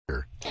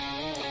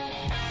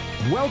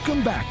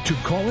Welcome back to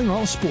Calling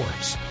All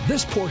Sports.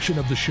 This portion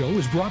of the show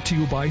is brought to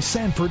you by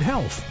Sanford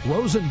Health,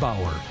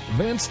 Rosenbauer,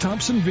 Vance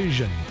Thompson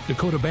Vision,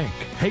 Dakota Bank,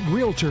 Hague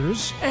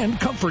Realtors, and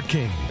Comfort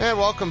King. And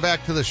welcome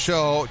back to the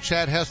show.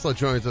 Chad Hesla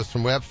joins us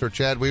from Webster.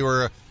 Chad, we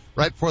were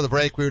right before the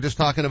break. We were just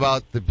talking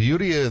about the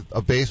beauty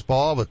of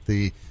baseball, but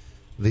the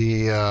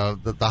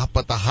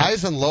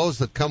highs and lows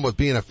that come with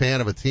being a fan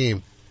of a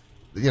team.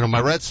 You know,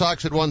 my Red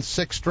Sox had won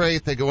 6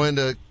 straight. They go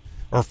into,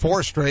 or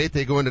 4 straight.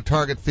 They go into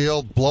Target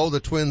Field, blow the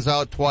Twins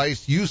out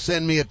twice. You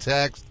send me a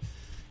text.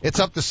 It's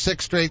up to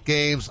 6 straight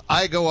games.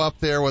 I go up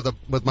there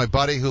with my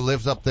buddy who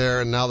lives up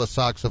there, and now the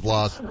Sox have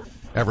lost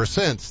ever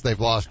since. They've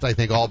lost, I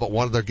think, all but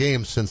one of their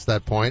games since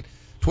that point.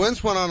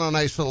 Twins went on a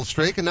nice little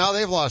streak, and now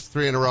they've lost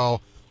 3 in a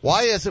row.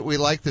 Why is it we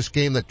like this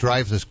game that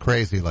drives us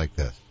crazy like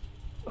this?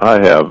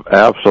 I have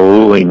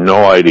absolutely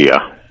no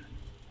idea.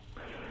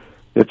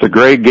 It's a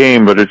great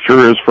game, but it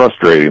sure is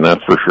frustrating,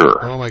 that's for sure.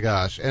 Oh, my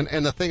gosh.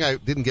 And the thing I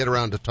didn't get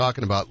around to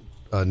talking about,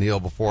 Neil,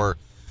 before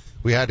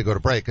we had to go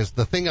to break, is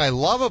the thing I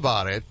love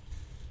about it,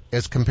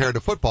 as compared to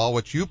football,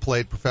 which you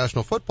played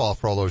professional football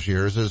for all those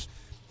years, is,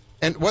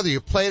 and whether you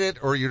played it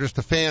or you're just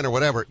a fan or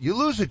whatever, you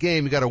lose a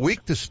game, you got a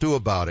week to stew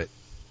about it.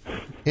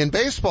 In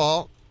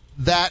baseball,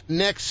 that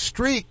next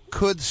streak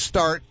could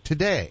start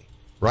today,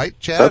 right,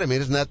 Chad? I mean,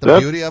 isn't that the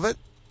beauty of it?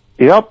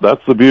 Yep,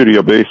 that's the beauty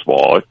of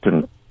baseball. It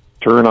can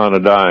turn on a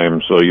dime,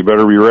 so you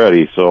better be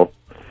ready. So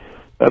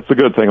that's the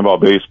good thing about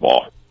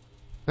baseball.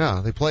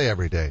 Yeah, they play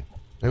every day.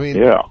 I mean,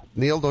 yeah.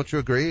 Neil, don't you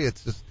agree?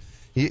 It's just,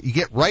 you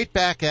get right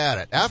back at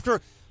it.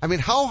 After, I mean,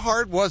 how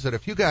hard was it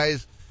if you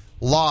guys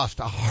lost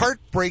a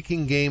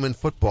heartbreaking game in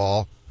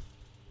football?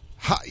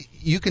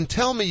 You can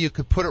tell me you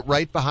could put it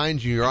right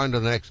behind you, you're on to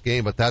the next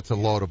game, but that's a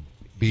load of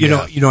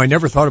BS. You know, I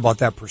never thought about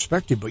that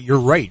perspective, but you're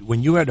right.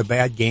 When you had a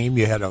bad game,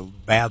 you had a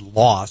bad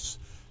loss,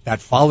 that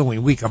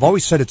following week, I've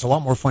always said it's a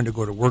lot more fun to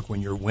go to work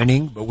when you're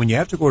winning, but when you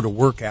have to go to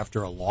work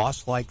after a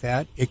loss like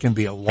that, it can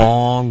be a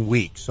long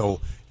week. So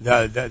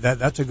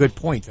that's a good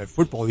point. That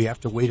football, you have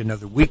to wait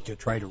another week to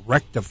try to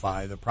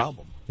rectify the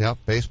problem. Yeah,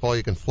 baseball,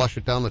 you can flush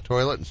it down the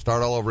toilet and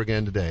start all over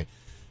again today.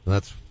 And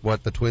that's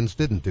what the Twins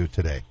didn't do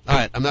today. All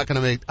right, I'm not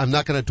going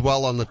to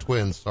dwell on the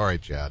Twins. Sorry,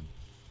 Chad.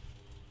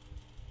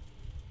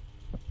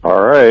 All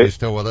right. Are you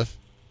still with us?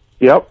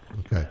 Yep.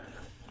 Okay.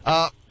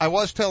 I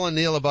was telling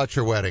Neil about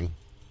your wedding.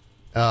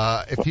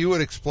 If you would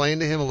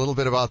explain to him a little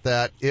bit about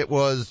that, it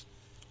was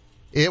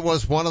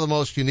one of the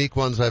most unique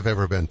ones I've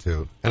ever been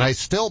to. And I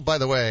still, by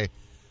the way,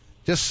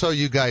 just so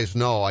you guys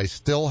know, I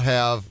still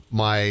have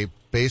my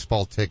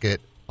baseball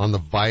ticket on the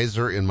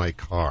visor in my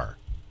car.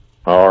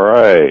 All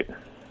right.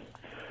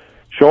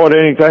 Show it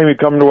anytime you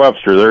come to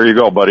Webster. There you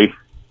go, buddy.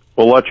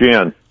 We'll let you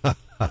in.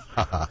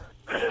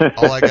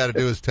 All I got to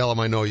do is tell him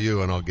I know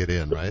you, and I'll get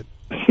in, right?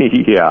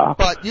 Yeah.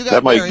 But you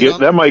got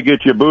that might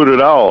get you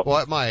booted out. Well,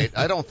 it might.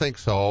 I don't think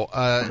so.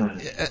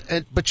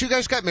 But you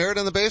guys got married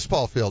on the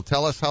baseball field.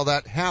 Tell us how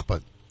that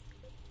happened.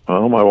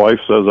 Well, my wife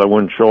says I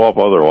wouldn't show up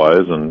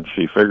otherwise, and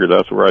she figured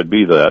that's where I'd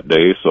be that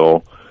day,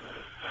 so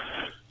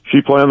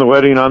she planned the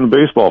wedding on the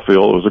baseball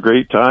field. It was a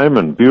great time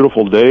and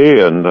beautiful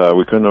day, and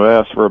we couldn't have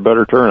asked for a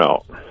better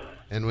turnout.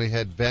 And we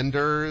had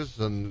vendors,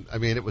 and, I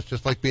mean, it was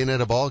just like being at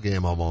a ball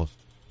game almost.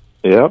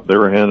 Yep, they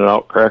were handing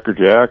out Cracker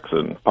Jacks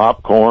and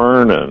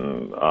popcorn,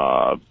 and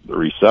the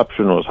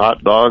reception was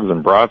hot dogs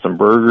and brats and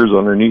burgers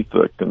underneath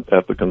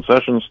at the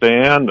concession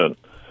stand, and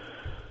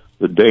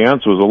the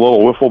dance was a little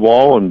wiffle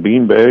ball and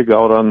beanbag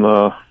out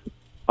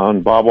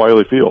on Bob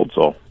Wiley Field.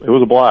 So it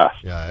was a blast.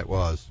 Yeah, it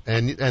was.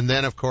 And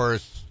then of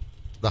course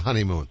the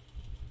honeymoon.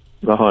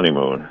 The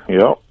honeymoon.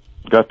 Yep.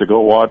 Got to go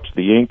watch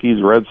the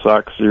Yankees Red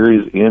Sox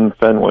series in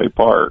Fenway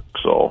Park.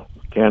 So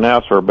can't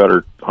ask for a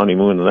better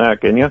honeymoon than that,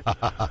 can you?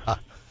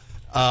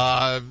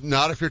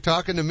 Not if you're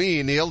talking to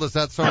me, Neil. Does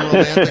that sound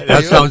romantic?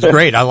 That sounds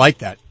great. I like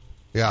that.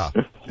 Yeah,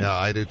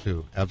 I do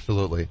too.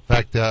 Absolutely. In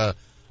fact,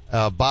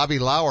 Bobby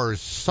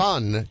Lauer's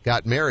son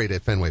got married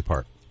at Fenway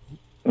Park.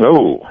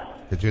 Oh.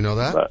 Did you know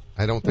that?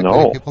 I don't think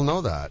many people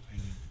know that.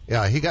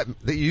 Yeah,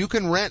 you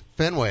can rent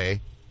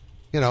Fenway,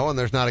 and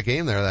there's not a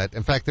game there.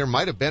 In fact, there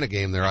might have been a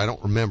game there. I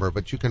don't remember,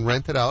 but you can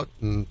rent it out,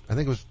 and I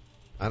think it was,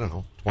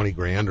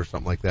 $20,000 or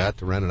something like that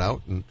to rent it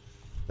out, and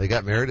they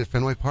got married at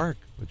Fenway Park,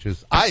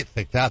 I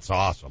think that's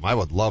awesome. I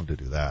would love to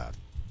do that.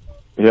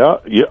 Yeah,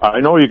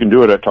 I know you can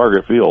do it at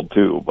Target Field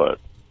too, but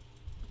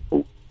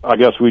I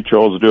guess we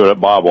chose to do it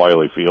at Bob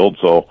Wiley Field,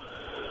 so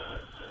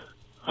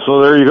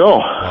there you go.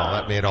 Well,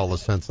 that made all the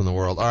sense in the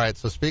world. All right,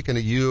 so speaking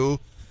of you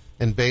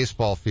and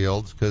baseball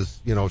fields, because,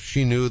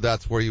 she knew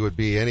that's where you would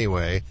be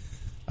anyway,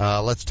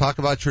 let's talk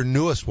about your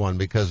newest one,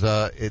 because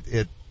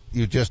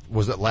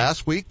was it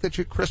last week that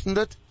you christened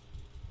it?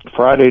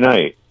 Friday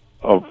night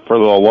for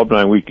the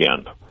alumni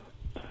weekend.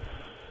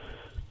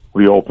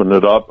 We opened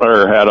it up,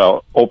 or had a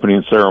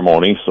opening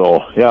ceremony,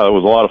 so yeah, it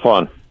was a lot of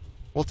fun.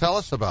 Well, tell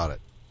us about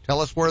it. Tell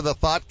us where the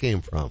thought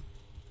came from.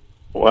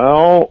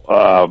 Well,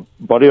 a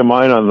buddy of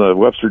mine on the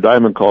Webster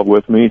Diamond called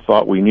with me,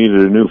 thought we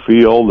needed a new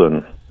field,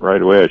 and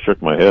right away I shook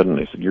my head and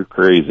they said, "You're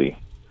crazy."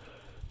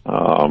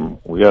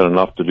 We got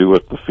enough to do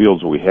with the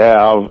fields we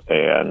have,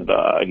 and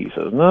he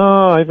says,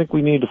 no, I think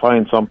we need to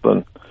find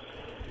something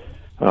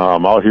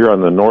out here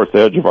on the north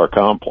edge of our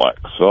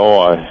complex. So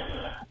I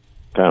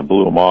kind of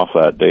blew him off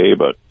that day,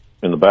 but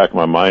in the back of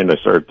my mind, I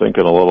started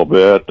thinking a little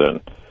bit,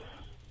 and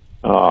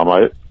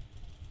I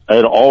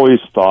had always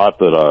thought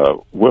that a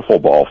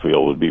wiffle ball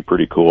field would be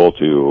pretty cool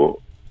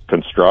to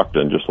construct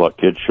and just let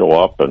kids show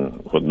up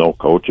and with no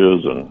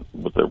coaches and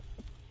with their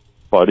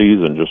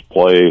buddies and just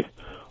play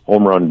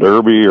home run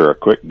derby or a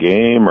quick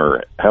game,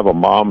 or have a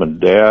mom and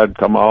dad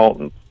come out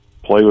and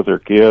play with their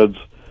kids.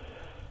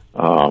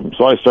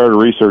 So I started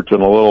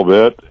researching a little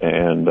bit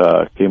and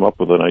came up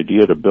with an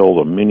idea to build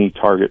a mini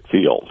target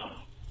field.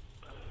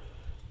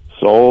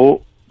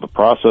 So the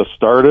process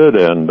started,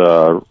 and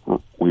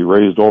we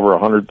raised over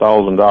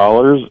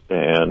 $100,000,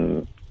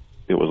 and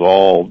it was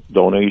all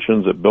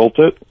donations that built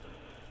it.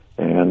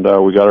 And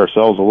we got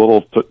ourselves a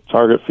little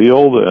target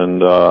field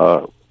and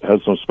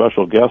had some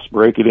special guests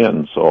break it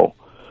in. So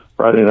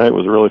Friday night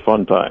was a really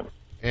fun time.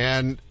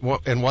 And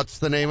what's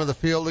the name of the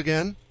field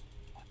again?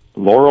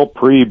 Laurel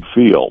Preeb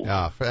Field.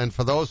 Yeah, and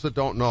for those that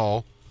don't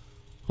know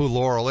who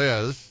Laurel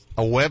is,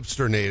 a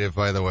Webster native,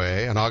 by the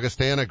way, an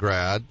Augustana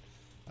grad,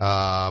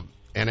 and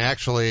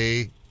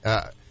actually,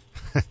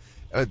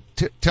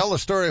 tell the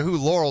story of who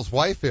Laurel's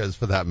wife is,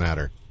 for that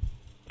matter.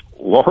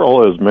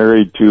 Laurel is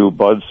married to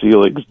Bud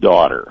Selig's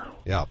daughter.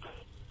 Yep.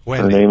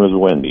 Her name is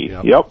Wendy.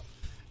 Yep.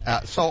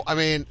 So, I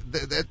mean,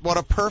 what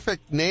a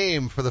perfect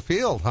name for the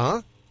field,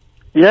 huh?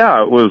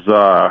 Yeah, it was,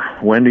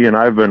 Wendy and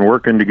I have been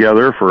working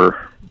together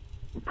for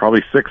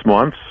probably 6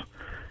 months,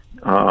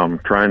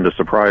 trying to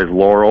surprise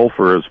Laurel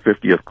for his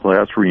 50th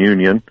class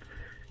reunion.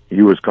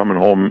 He was coming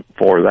home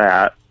for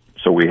that,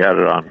 so we had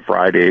it on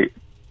Friday,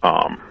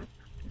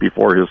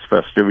 before his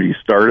festivities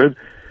started,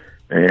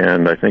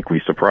 and I think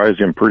we surprised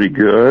him pretty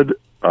good.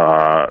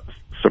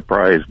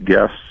 Surprise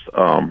guests,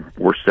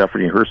 were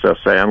Stephanie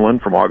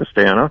Herseth-Sandlin from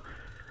Augustana,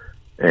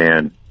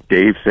 and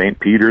Dave St.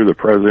 Peter, the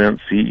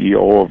president,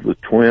 CEO of the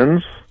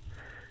Twins,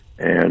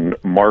 and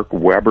Mark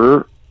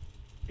Weber.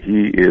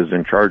 He is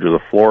in charge of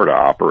the Florida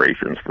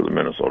operations for the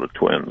Minnesota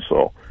Twins.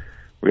 So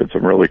we had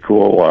some really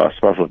cool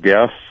special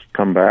guests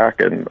come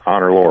back and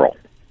honor Laurel.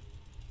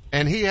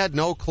 And he had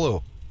no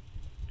clue.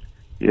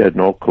 He had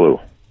no clue.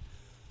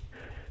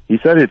 He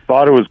said he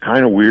thought it was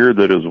kind of weird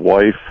that his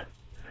wife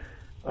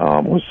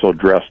was so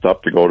dressed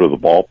up to go to the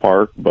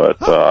ballpark, but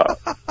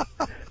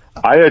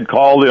I had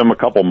called him a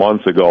couple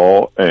months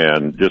ago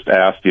and just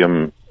asked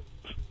him.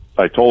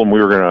 I told him we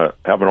were going to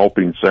have an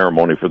opening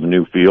ceremony for the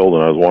new field,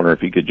 and I was wondering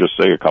if he could just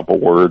say a couple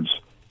words,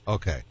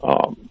 okay,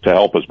 to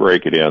help us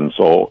break it in.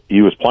 So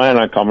he was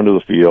planning on coming to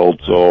the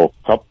field. So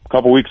a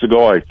couple weeks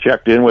ago, I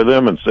checked in with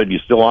him and said, "You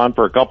still on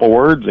for a couple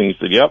words?" And he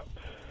said, "Yep,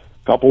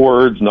 couple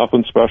words,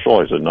 nothing special."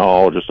 I said,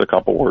 "No, just a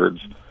couple words."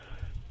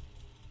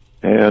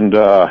 And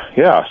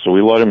so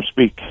we let him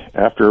speak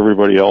after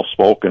everybody else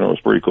spoke, and it was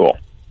pretty cool.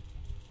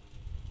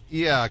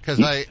 Yeah,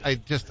 because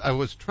I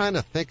was trying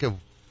to think of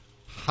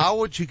how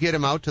would you get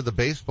him out to the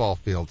baseball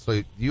field.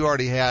 So he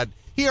already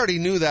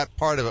knew that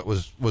part of it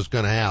was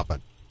going to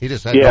happen. He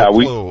just had no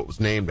clue it was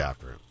named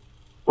after him.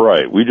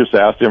 Right. We just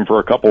asked him for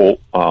a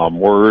couple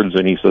words,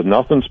 and he said,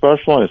 "Nothing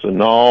special?" I said,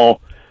 "No."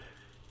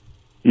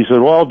 He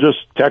said, "Well, just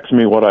text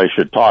me what I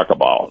should talk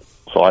about."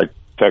 So I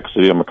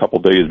texted him a couple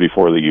days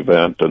before the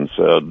event and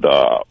said,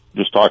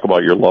 just talk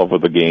about your love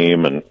of the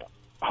game and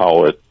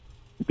how it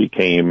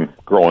became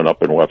growing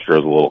up in Webster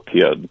as a little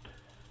kid.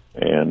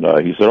 And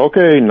he said,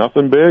 "Okay,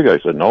 nothing big." I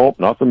said, "Nope,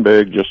 nothing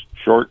big, just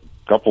short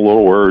couple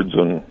little words,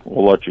 and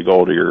we'll let you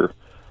go to your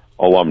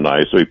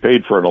alumni." So he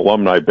paid for an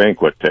alumni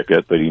banquet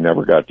ticket that he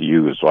never got to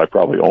use, so I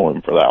probably owe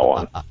him for that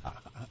one.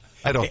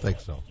 I don't think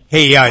so.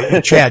 Hey,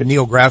 Chad,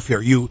 Neil Graff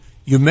here. You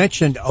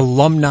mentioned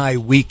Alumni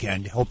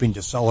Weekend, helping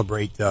to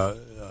celebrate the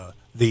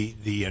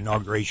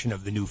inauguration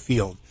of the new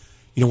field.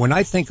 You know, when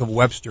I think of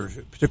Webster,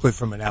 particularly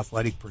from an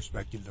athletic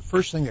perspective, the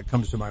first thing that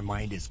comes to my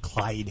mind is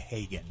Clyde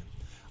Hagan.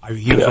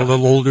 He was a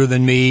little older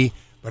than me,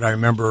 but I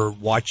remember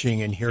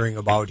watching and hearing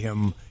about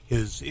him,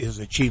 his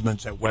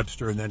achievements at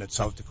Webster and then at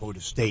South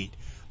Dakota State.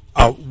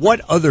 What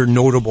other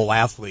notable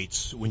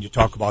athletes, when you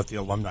talk about the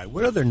alumni,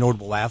 what other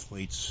notable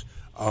athletes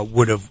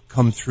would have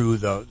come through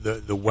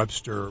the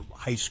Webster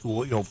High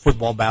School,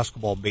 football,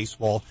 basketball,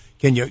 baseball?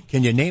 Can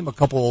you name a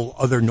couple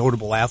other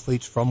notable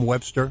athletes from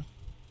Webster?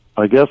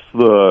 I guess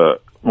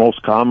the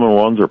most common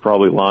ones are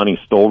probably Lonnie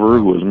Stover,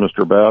 who was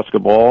Mr.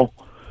 Basketball,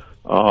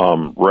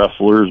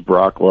 wrestlers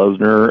Brock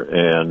Lesnar,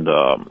 and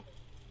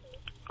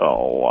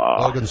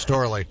Logan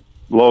Storley.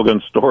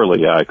 Logan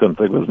Storley, yeah, I couldn't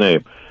think of his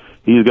name.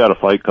 He's got a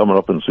fight coming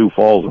up in Sioux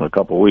Falls in a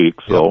couple of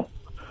weeks.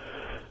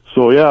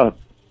 So yeah,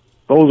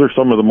 those are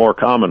some of the more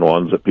common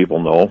ones that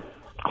people know.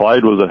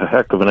 Clyde was a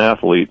heck of an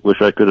athlete.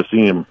 Wish I could have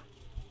seen him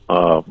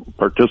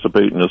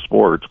participate in his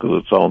sports,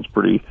 because it sounds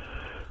pretty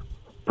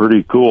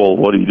cool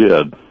what he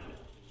did.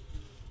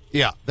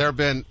 Yeah, there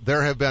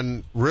have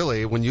been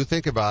really, when you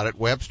think about it,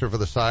 Webster, for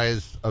the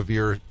size of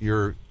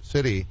your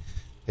city,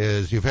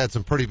 is you've had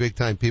some pretty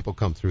big-time people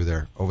come through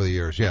there over the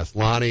years. Yes,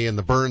 Lonnie and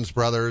the Burns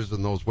brothers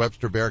and those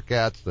Webster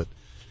Bearcats that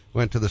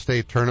went to the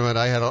state tournament.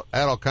 I had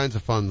all kinds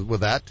of fun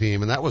with that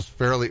team, and that was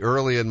fairly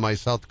early in my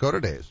South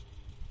Dakota days.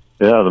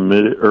 Yeah,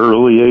 the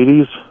early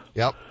 80s.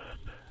 Yep.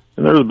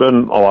 And there's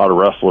been a lot of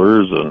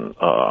wrestlers, and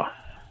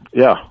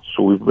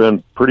so we've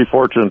been pretty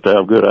fortunate to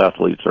have good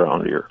athletes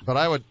around here. But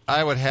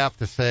I would have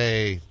to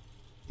say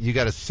you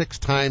got a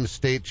 6-time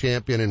state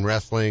champion in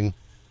wrestling,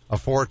 a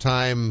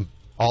 4-time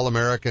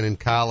All-American in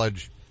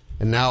college,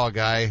 and now a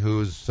guy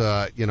who's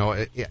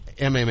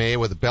MMA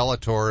with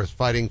Bellator is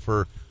fighting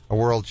for a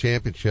world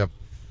championship.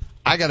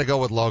 I got to go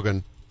with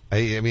Logan.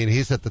 I mean,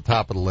 he's at the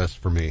top of the list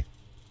for me.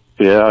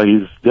 Yeah,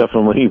 he's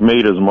definitely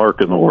made his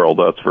mark in the world,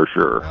 that's for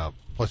sure.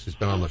 Plus, he's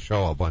been on the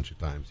show a bunch of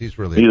times. He's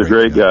a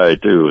great guy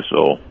too.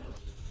 So.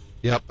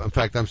 Yep. In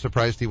fact, I'm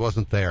surprised he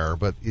wasn't there.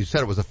 But you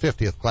said it was a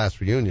 50th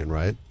class reunion,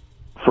 right?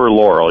 For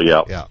Laurel,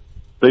 yeah. Yeah.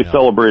 They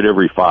celebrate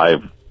every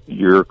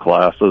 5-year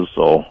classes,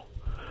 so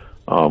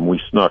we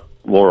snuck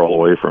Laurel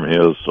away from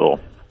his. So,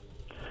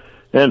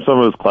 and some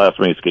of his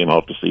classmates came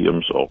out to see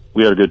him, so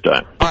we had a good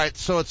time. All right.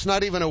 So it's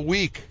not even a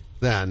week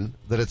then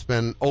that it's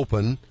been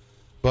open.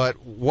 But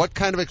what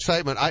kind of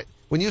excitement?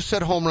 When you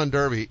said home run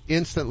derby,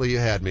 instantly you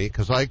had me,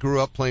 because I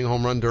grew up playing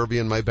home run derby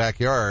in my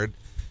backyard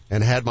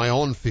and had my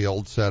own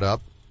field set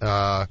up.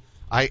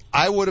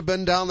 I would have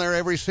been down there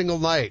every single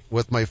night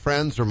with my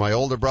friends or my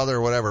older brother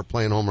or whatever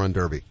playing home run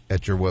derby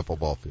at your wiffle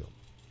ball field.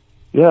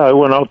 Yeah, I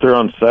went out there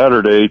on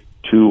Saturday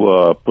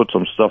to put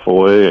some stuff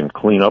away and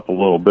clean up a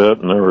little bit,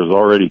 and there was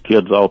already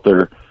kids out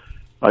there.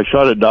 I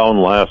shut it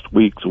down last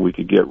week so we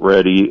could get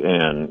ready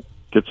and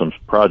get some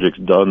projects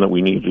done that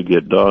we need to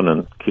get done,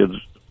 and kids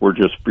were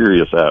just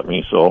furious at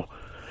me. So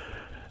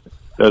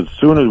as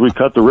soon as we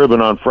cut the ribbon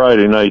on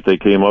Friday night, they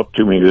came up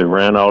to me, they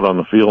ran out on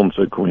the field and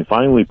said, "Can we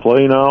finally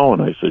play now?"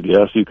 And I said,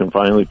 "Yes, you can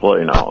finally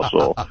play now."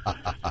 So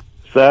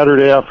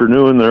Saturday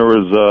afternoon, there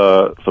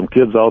was some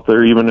kids out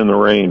there even in the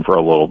rain for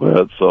a little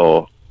bit,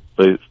 so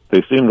they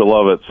seem to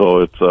love it.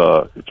 So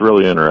it's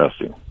really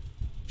interesting.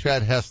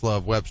 Chad Hesla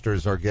of Webster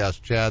is our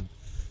guest. Chad,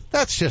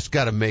 that's just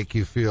got to make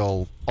you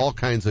feel all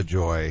kinds of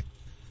joy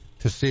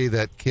to see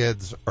that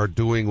kids are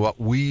doing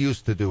what we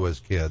used to do as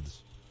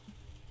kids,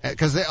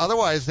 because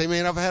otherwise they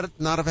may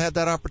not have had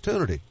that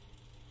opportunity.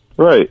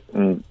 Right,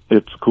 and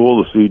it's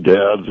cool to see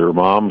dads or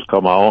moms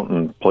come out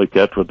and play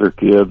catch with their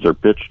kids or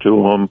pitch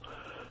to them,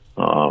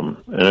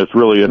 and it's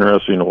really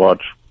interesting to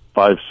watch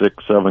 5,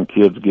 6, 7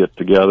 kids get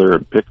together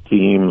and pick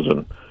teams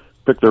and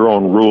pick their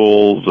own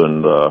rules,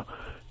 and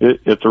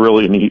it's a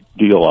really neat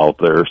deal out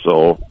there.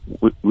 So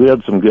we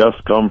had some guests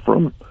come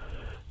from.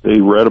 They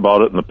read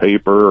about it in the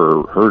paper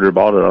or heard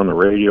about it on the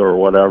radio or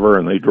whatever,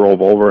 and they drove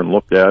over and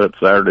looked at it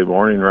Saturday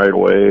morning right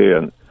away,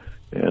 and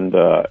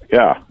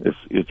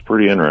it's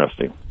pretty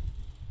interesting.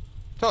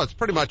 So it's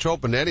pretty much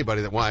open to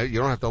anybody that wants. You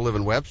don't have to live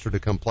in Webster to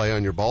come play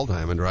on your ball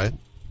diamond, right?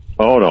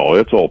 Oh no,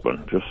 it's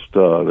open. Just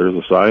there's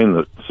a sign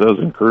that says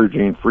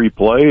encouraging free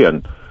play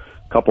and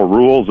a couple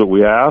rules that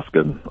we ask,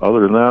 and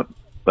other than that,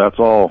 that's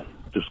all.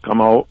 Just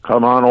come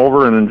on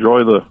over and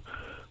enjoy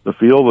the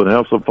field and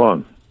have some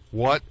fun.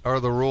 What are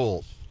the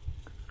rules?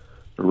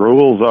 The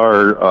rules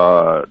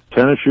are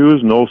tennis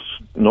shoes,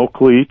 no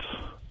cleats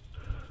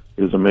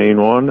is the main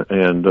one,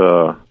 and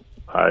the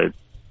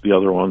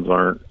other ones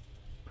aren't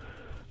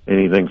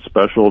anything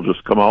special.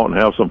 Just come out and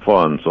have some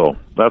fun. So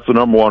that's the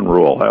number one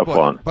rule: have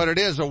fun. But it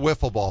is a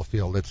wiffle ball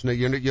field. It's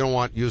you don't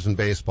want using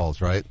baseballs,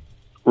 right?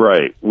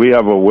 Right. We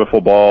have a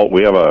wiffle ball.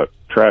 We have a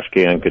trash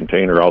can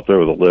container out there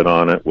with a lid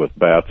on it with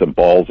bats and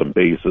balls and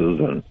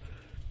bases,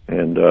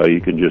 and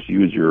you can just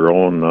use your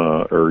own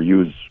or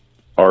use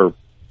our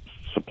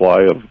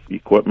supply of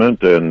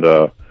equipment and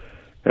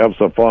have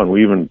some fun.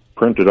 We even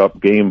printed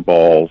up game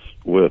balls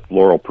with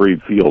Laurel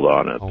Preed Field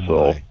on it. Oh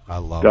my, I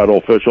love got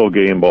it. Official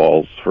game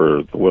balls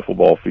for the wiffle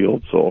ball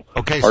field. So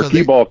okay, our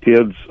T-ball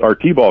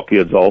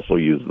kids also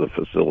use the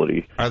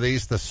facility. Are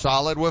these the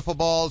solid wiffle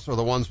balls or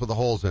the ones with the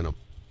holes in them?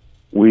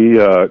 We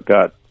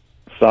got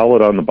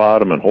solid on the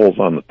bottom and holes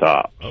on the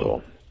top.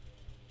 So.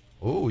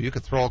 Oh, you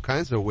could throw all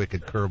kinds of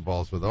wicked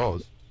curveballs with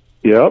those.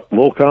 Yep, a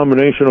little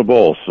combination of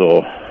both.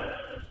 So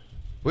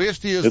we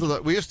used to use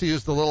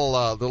the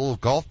little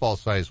golf ball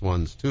size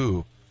ones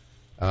too,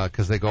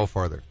 because they go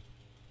farther.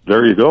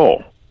 There you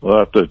go. We'll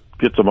have to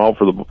get some out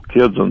for the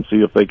kids and see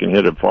if they can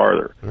hit it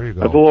farther. There you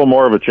go. That's a little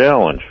more of a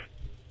challenge.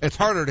 It's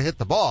harder to hit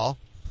the ball,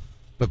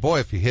 but boy,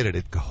 if you hit it,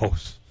 it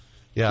goes.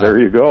 Yeah. There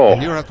you go.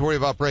 And you don't have to worry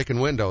about breaking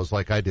windows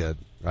like I did,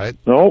 right?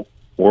 Nope,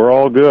 we're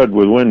all good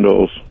with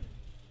windows.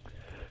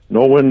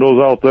 No windows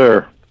out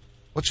there.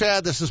 Well,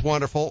 Chad, this is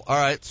wonderful. All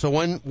right, so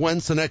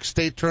when's the next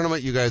state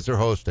tournament you guys are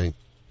hosting?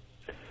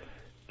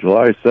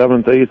 July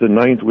 7th, 8th, and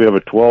 9th. We have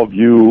a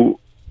 12U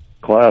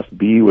Class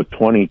B with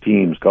 20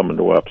 teams coming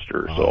to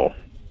Webster. Oh. So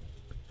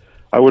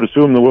I would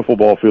assume the wiffle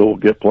ball field will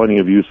get plenty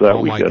of use that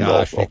weekend. Oh, my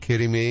gosh, are you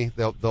kidding me?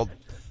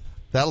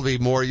 That'll be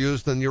more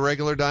used than your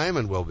regular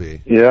diamond will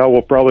be. Yeah,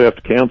 we'll probably have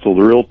to cancel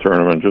the real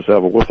tournament, just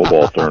have a wiffle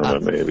ball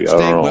tournament maybe. I don't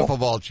know. State wiffle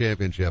ball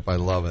championship. I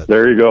love it.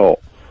 There you go.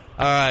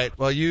 All right.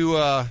 Well, you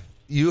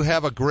you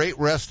have a great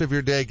rest of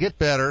your day. Get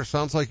better.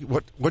 Sounds like,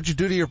 what'd you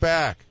do to your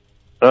back?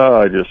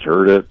 I just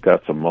hurt it.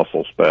 Got some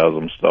muscle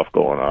spasm stuff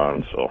going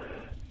on, so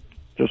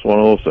just one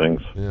of those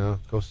things. Yeah,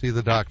 go see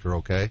the doctor,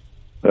 okay?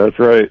 That's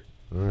right.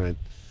 All right.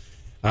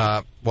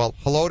 Well,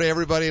 hello to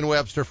everybody in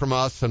Webster from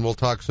us, and we'll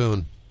talk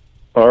soon.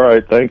 All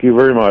right. Thank you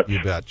very much.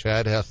 You bet.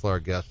 Chad Hesla, our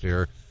guest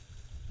here.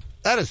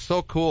 That is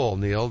so cool,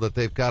 Neil, that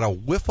they've got a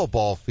wiffle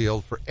ball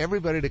field for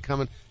everybody to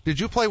come in. Did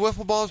you play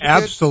wiffle ball as a kid?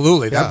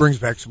 Absolutely. Yeah. That brings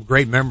back some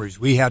great memories.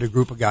 We had a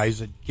group of guys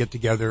that get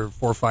together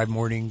 4 or 5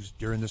 mornings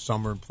during the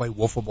summer and play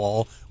wiffle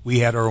ball. We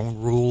had our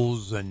own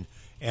rules, and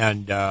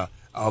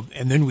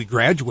then we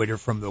graduated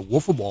from the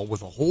wiffle ball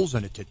with the holes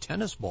in it to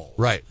tennis ball.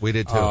 Right, we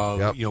did too.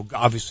 Yep. You know,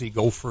 obviously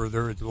go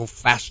further, go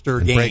faster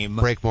and game,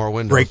 break more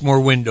windows. Break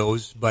more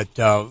windows, but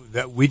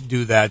that we'd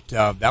do that.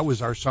 That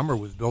was our summer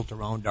was built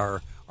around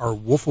our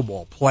wiffle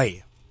ball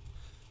play.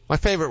 My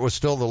favorite was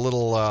still the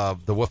little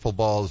the wiffle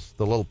balls,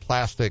 the little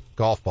plastic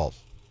golf balls.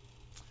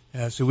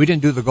 So we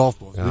didn't do the golf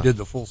balls. Yeah. We did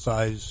the full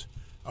size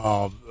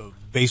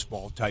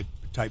baseball type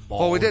ball.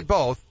 Well, we did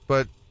both,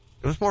 but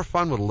it was more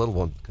fun with a little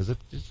one because it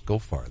just go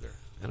farther.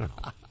 I don't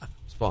know.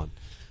 It's fun.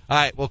 All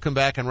right, we'll come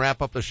back and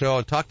wrap up the show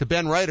and talk to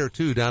Ben Reiter,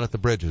 too, down at the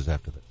Bridges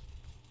after this.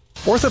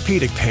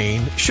 Orthopedic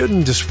pain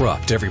shouldn't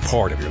disrupt every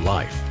part of your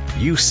life.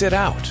 You sit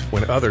out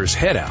when others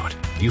head out.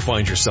 You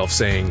find yourself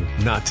saying,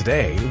 not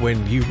today,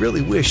 when you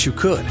really wish you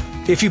could.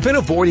 If you've been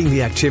avoiding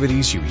the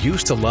activities you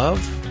used to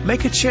love,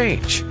 make a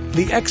change.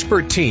 The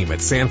expert team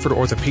at Sanford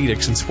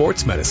Orthopedics and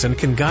Sports Medicine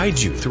can guide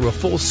you through a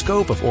full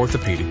scope of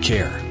orthopedic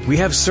care. We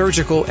have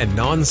surgical and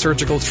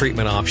non-surgical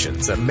treatment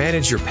options that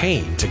manage your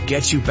pain to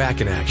get you back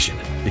in action.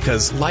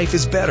 Because life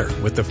is better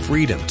with the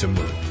freedom to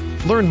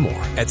move. Learn more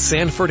at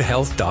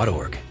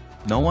sanfordhealth.org.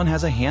 No one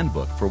has a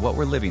handbook for what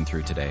we're living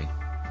through today,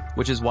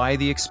 which is why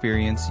the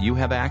experience you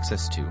have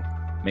access to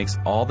makes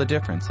all the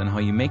difference in how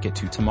you make it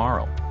to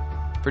tomorrow.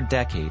 For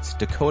decades,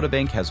 Dakota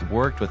Bank has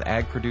worked with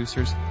ag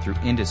producers through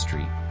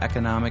industry,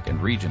 economic,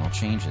 and regional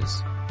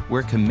changes.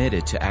 We're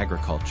committed to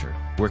agriculture.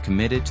 We're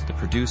committed to the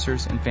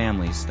producers and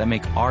families that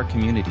make our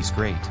communities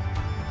great.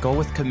 Go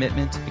with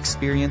commitment,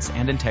 experience,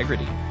 and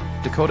integrity.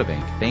 Dakota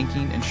Bank,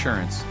 banking,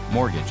 insurance,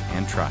 mortgage,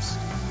 and trust.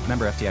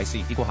 Member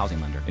FDIC, equal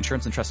housing lender.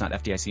 Insurance and trust not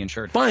FDIC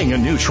insured. Buying a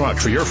new truck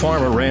for your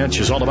farm or ranch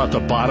is all about the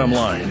bottom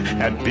line.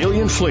 At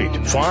Billion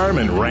Fleet, Farm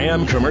and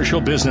Ram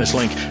Commercial Business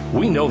Link,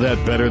 we know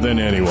that better than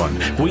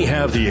anyone. We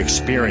have the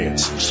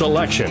experience,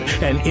 selection,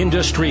 and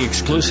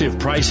industry-exclusive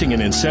pricing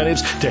and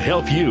incentives to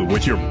help you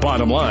with your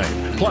bottom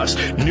line. Plus,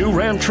 new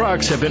Ram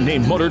trucks have been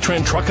named Motor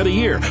Trend Truck of the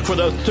Year for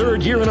the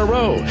 3rd year in a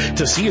row.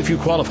 To see if you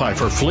qualify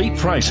for fleet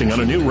pricing on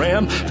a new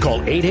Ram,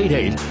 call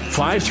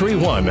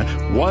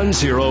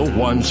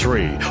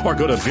 888-531-1013. Or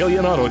go to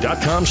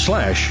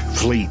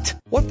billionauto.com/fleet.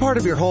 What part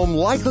of your home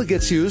likely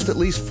gets used at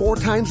least 4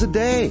 times a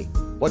day?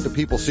 What do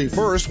people see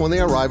first when they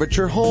arrive at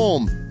your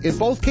home? In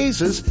both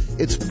cases,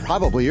 it's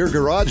probably your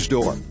garage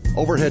door.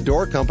 Overhead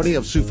Door Company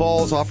of Sioux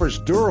Falls offers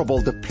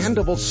durable,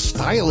 dependable,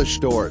 stylish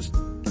doors,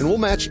 and will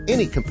match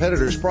any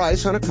competitor's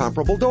price on a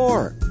comparable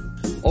door.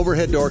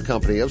 Overhead Door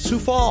Company of Sioux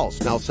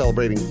Falls, now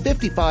celebrating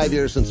 55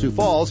 years in Sioux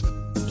Falls,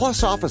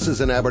 plus offices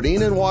in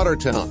Aberdeen and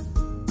Watertown.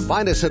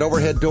 Find us at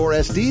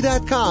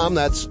overheaddoorsd.com.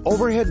 That's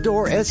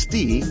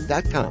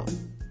overheaddoorsd.com.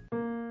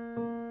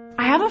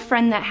 I have a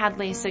friend that had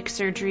LASIK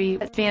surgery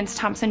at Vance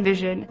Thompson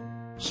Vision.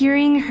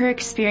 Hearing her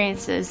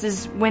experiences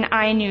is when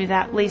I knew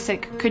that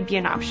LASIK could be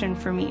an option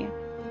for me.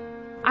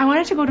 I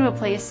wanted to go to a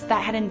place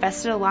that had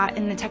invested a lot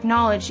in the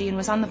technology and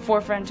was on the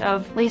forefront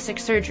of LASIK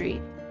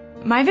surgery.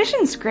 My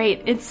vision's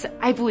great.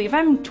 I believe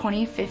I'm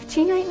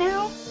 20/15 right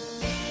now.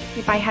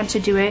 If I had to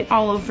do it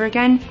all over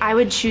again, I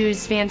would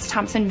choose Vance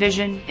Thompson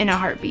Vision in a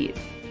heartbeat.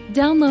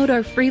 Download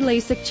our free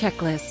LASIK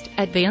checklist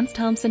at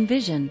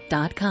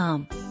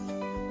vancethompsonvision.com.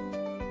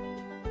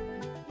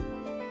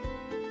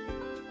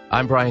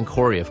 I'm Brian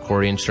Corey of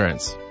Corey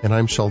Insurance. And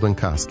I'm Sheldon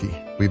Koski.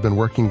 We've been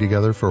working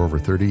together for over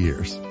 30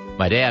 years.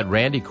 My dad,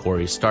 Randy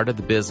Corey, started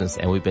the business,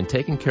 and we've been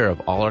taking care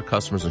of all our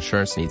customers'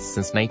 insurance needs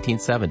since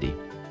 1970.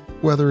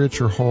 Whether it's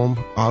your home,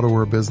 auto,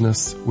 or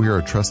business, we are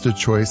a trusted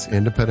choice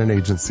independent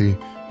agency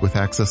with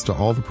access to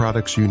all the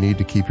products you need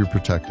to keep you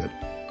protected.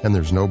 And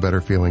there's no better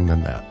feeling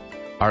than that.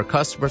 Our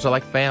customers are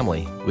like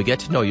family. We get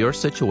to know your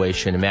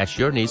situation and match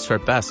your needs to our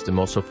best and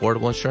most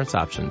affordable insurance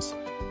options.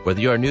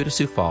 Whether you are new to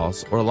Sioux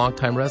Falls or a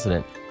longtime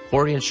resident,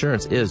 Corey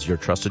Insurance is your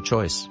trusted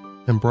choice.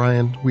 And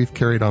Brian, we've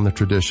carried on the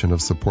tradition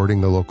of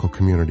supporting the local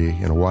community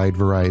in a wide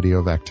variety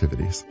of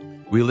activities.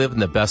 We live in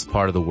the best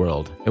part of the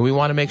world, and we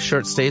want to make sure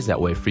it stays that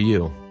way for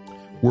you.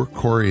 We're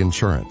Corey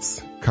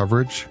Insurance.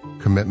 Coverage,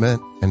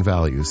 commitment, and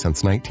value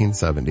since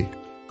 1970.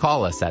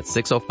 Call us at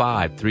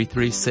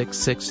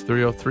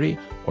 605-336-6303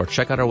 or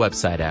check out our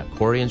website at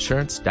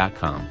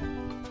coreyinsurance.com.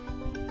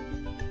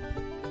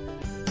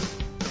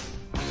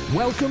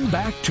 Welcome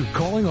back to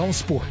Calling All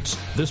Sports.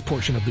 This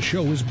portion of the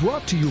show is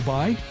brought to you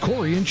by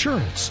Corey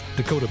Insurance,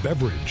 Dakota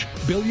Beverage,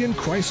 Billion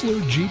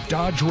Chrysler Jeep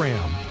Dodge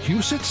Ram,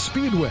 Huset's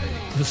Speedway,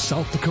 the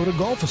South Dakota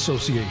Golf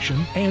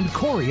Association, and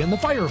Corey and the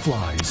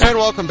Fireflies. And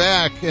welcome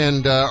back.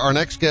 And our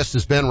next guest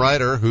is Ben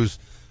Reiter, who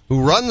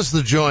runs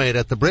the joint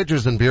at the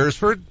Bridges in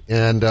Beresford.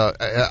 And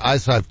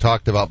as I've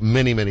talked about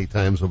many, many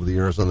times over the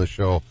years on the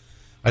show,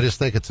 I just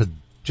think it's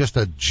just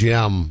a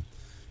gem.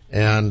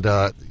 And,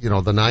 the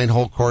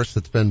 9-hole course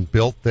that's been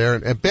built there.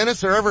 And Ben,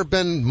 has there ever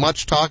been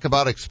much talk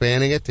about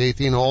expanding it to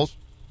 18 holes?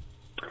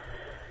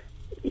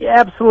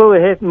 Yeah,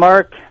 absolutely. Hey,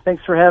 Mark,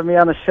 thanks for having me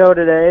on the show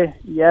today.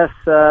 Yes,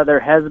 there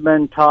has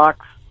been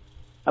talks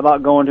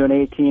about going to an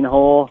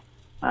 18-hole.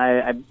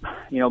 I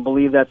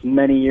believe that's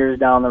many years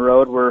down the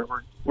road.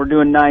 We're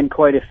doing 9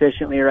 quite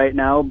efficiently right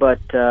now, but,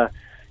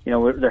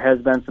 there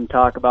has been some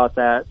talk about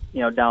that,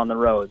 down the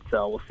road.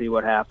 So we'll see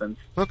what happens.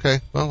 Okay.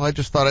 Well, I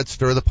just thought I'd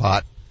stir the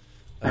pot.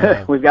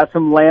 We've got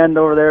some land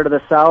over there to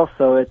the south,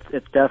 so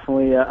it's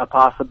definitely a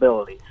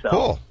possibility. So.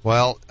 Cool.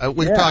 Well,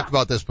 we've talked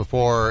about this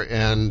before,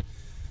 and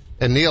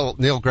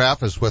Neil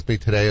Graff is with me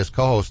today as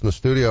co-host in the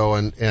studio,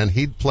 and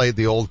he'd played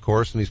the old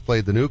course and he's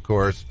played the new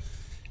course,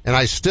 and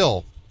I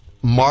still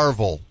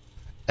marvel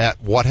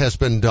at what has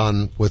been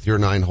done with your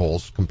 9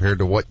 holes compared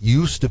to what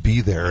used to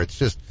be there.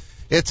 It's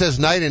as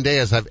night and day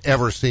as I've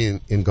ever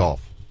seen in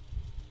golf.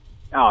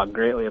 Oh,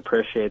 greatly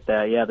appreciate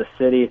that. Yeah, the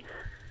city,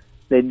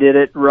 they did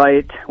it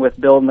right with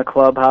building the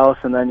clubhouse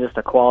and then just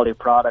a quality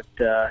product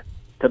to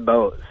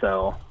boat.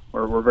 So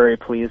we're very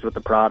pleased with the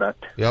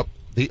product. Yep.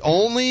 The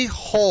only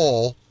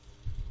hole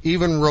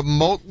even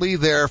remotely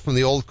there from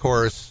the old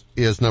course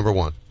is number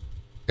 1.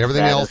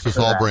 Everything else is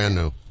all brand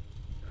new.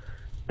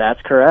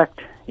 That's correct.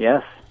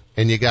 Yes.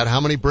 And you got how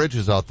many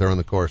bridges out there on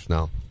the course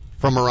now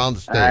from around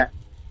the state?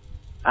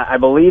 I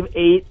believe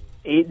 8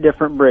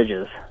 different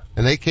bridges.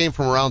 And they came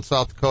from around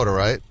South Dakota,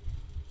 right?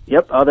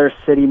 Yep, other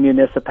city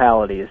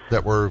municipalities.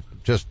 That were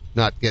just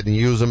not getting to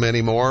use them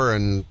anymore,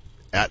 and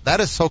that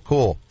is so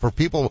cool for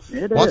people.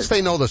 Once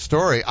they know the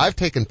story, I've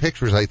taken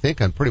pictures, I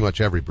think, on pretty much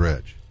every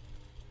bridge.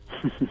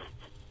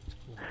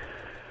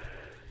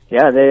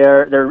 Yeah,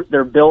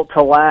 they're built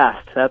to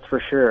last, that's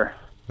for sure.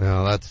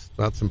 Well,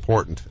 that's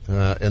important,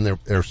 and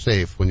they're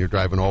safe when you're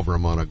driving over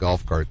them on a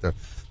golf cart. There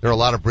are a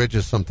lot of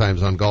bridges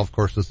sometimes on golf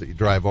courses that you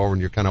drive over,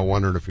 and you're kind of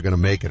wondering if you're going to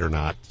make it or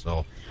not.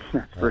 So.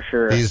 For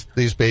sure.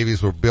 These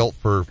babies were built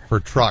for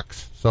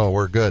trucks, so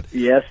we're good.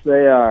 Yes,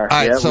 they are. All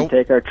right, so we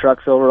take our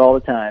trucks over all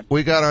the time.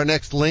 We got our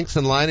next Links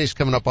and Liney's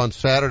coming up on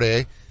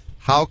Saturday.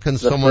 How can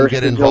someone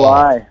get involved?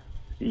 July.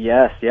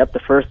 Yes, yep,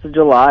 the 1st of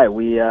July.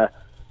 We're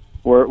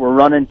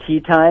running tee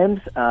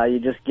times. You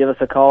just give us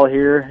a call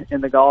here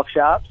in the golf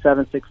shop,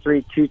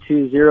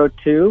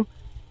 763-2202,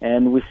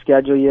 and we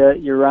schedule you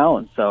year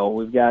round. So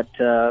we've got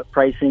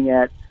pricing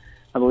at,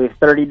 I believe,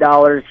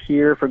 $30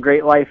 here for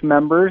Great Life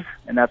members,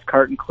 and that's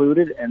cart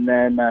included, and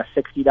then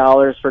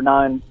 $60 for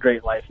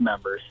non-Great Life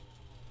members.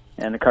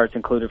 And the cart's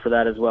included for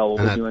that as well.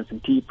 We'll be doing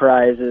some tee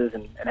prizes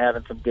and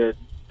having some good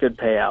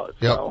payouts.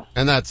 Yep. So.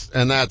 And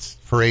that's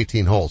for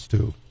 18 holes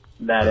too.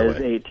 That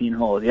is 18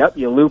 holes. Yep,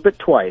 you loop it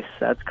twice.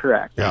 That's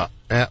correct. Yeah.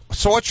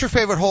 So what's your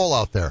favorite hole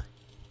out there?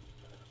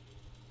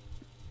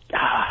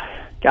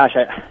 Gosh,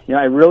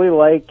 I really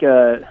like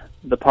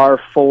the par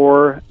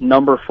 4,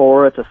 number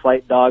 4. It's a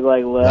slight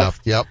dogleg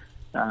lift. Yep.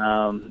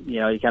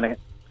 You kind of,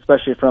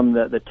 especially from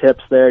the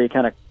tips there, you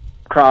kind of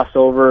cross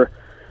over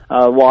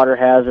water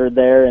hazard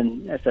there,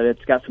 and I said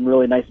it's got some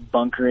really nice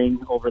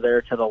bunkering over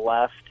there to the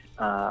left.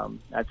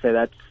 I'd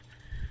say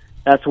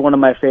that's one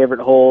of my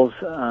favorite holes.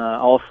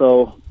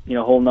 Also,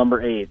 hole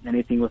number 8.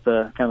 Anything with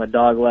a kind of a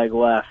dogleg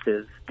left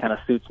kind of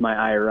suits my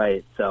eye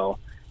right. So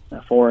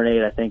 4 and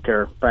 8, I think,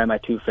 are probably my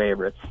 2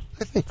 favorites.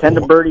 I tend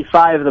to birdie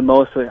 5 the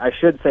most. I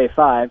should say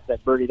 5. I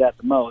birdie that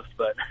the most,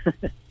 but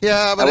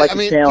yeah, but I like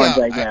the challenge,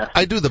 I guess.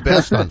 I do the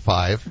best on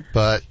 5,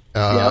 but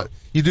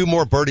you do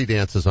more birdie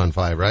dances on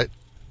 5, right?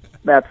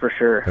 That's for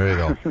sure. There you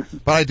go.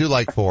 But I do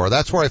like 4.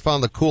 That's where I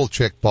found the cool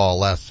chick ball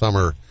last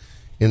summer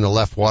in the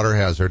left water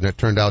hazard, and it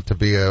turned out to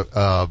be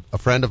a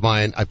friend of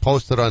mine. I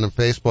posted on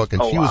Facebook,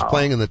 and she was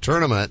playing in the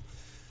tournament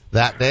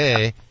that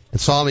day and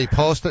saw me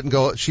post it and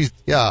go, she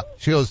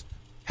goes,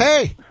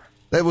 "Hey,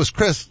 that was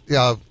Chris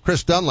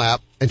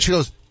Dunlap," and she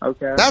goes,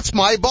 "Okay, that's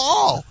my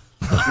ball."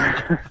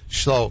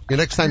 So the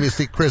next time you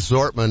see Chris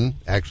Zortman,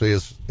 actually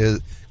is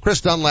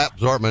Chris Dunlap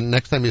Zortman,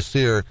 next time you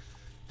see her,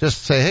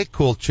 just say, "Hey,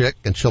 cool chick,"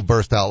 and she'll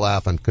burst out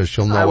laughing because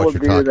she'll know what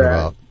you're talking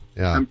about.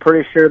 Yeah. I'm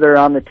pretty sure they're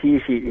on the tee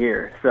sheet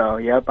here. So,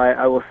 yep,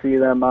 I will see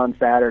them on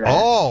Saturday.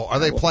 Oh, are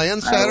they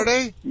playing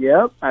Saturday?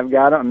 Yep, I've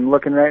got them. I'm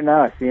looking right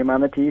now. I see them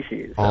on the tee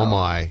sheet. So. Oh,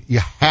 my. You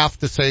have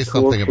to say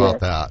something about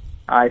that.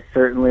 I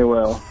certainly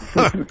will.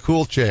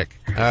 Cool chick.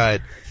 All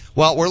right.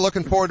 Well, we're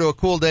looking forward to a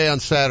cool day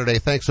on Saturday.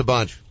 Thanks a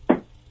bunch.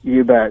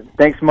 You bet.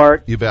 Thanks,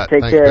 Mark. You bet.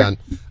 Take Thanks, care. Ben.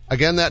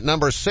 Again, that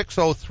number is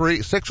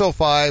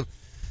 605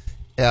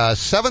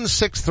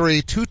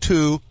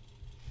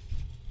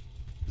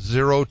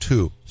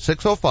 763-2202.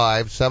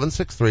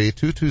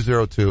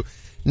 605-763-2202.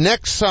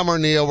 Next summer,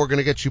 Neil, we're going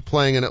to get you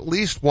playing in at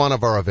least one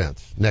of our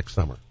events next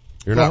summer.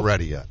 You're not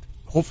ready yet.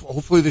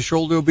 Hopefully the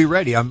shoulder will be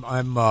ready.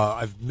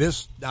 I've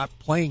missed not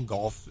playing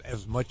golf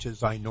as much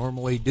as I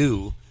normally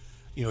do.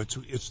 You know,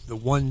 it's the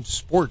one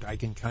sport I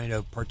can kind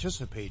of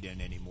participate in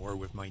anymore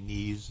with my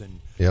knees and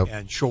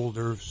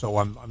shoulder. So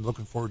I'm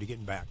looking forward to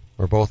getting back.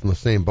 We're both in the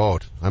same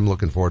boat. I'm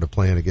looking forward to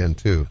playing again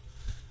too.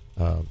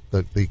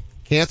 The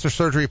cancer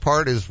surgery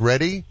part is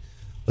ready.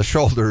 The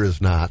shoulder is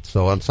not.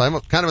 So I'm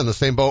kind of in the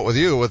same boat with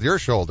you with your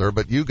shoulder,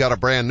 but you got a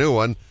brand new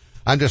one.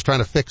 I'm just trying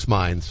to fix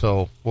mine.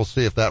 So we'll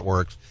see if that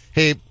works.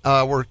 Hey,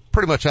 we're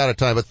pretty much out of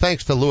time, but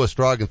thanks to Lewis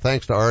Drug and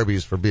thanks to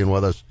Arby's for being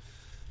with us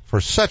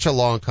for such a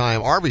long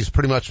time. Arby's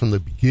pretty much from the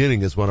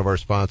beginning is one of our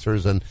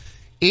sponsors, and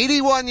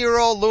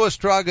 81-year-old Lewis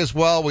Drug as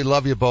well. We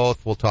love you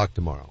both. We'll talk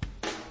tomorrow.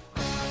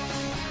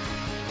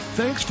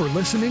 Thanks for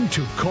listening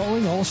to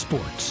Calling All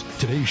Sports.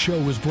 Today's show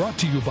was brought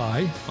to you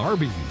by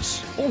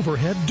Arby's,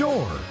 Overhead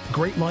Door,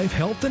 Great Life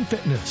Health and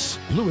Fitness,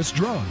 Lewis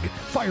Drug,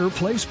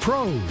 Fireplace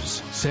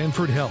Pros,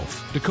 Sanford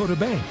Health, Dakota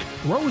Bank,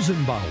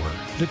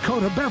 Rosenbauer,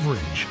 Dakota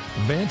Beverage,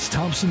 Vance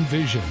Thompson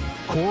Vision,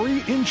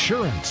 Corey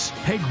Insurance,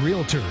 Hague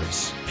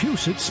Realtors,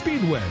 Huset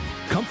Speedway,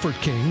 Comfort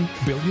King,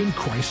 Billion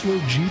Chrysler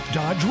Jeep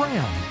Dodge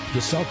Ram, the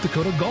South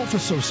Dakota Golf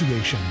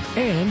Association,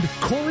 and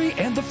Corey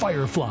and the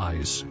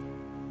Fireflies.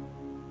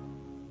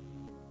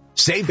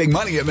 Save big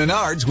money at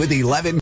Menards with 11